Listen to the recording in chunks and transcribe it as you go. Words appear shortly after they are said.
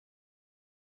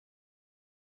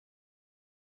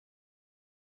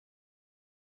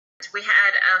we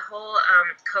had a whole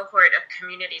cohort of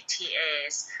community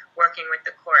TAs working with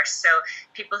the course. So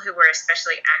people who were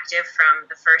especially active from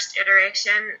the first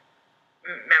iteration,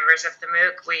 members of the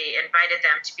MOOC, we invited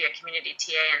them to be a community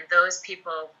TA, and those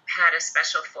people had a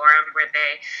special forum where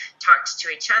they talked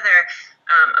to each other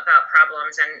about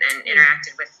problems and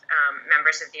interacted with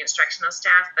members of the instructional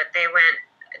staff. But they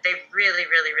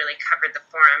really covered the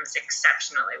forums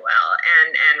exceptionally well,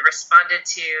 and responded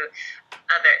to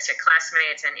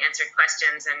classmates and answered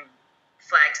questions and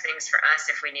flagged things for us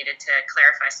if we needed to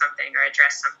clarify something or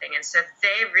address something. And so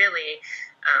they really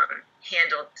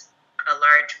handled a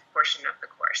large portion of the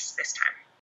course this time.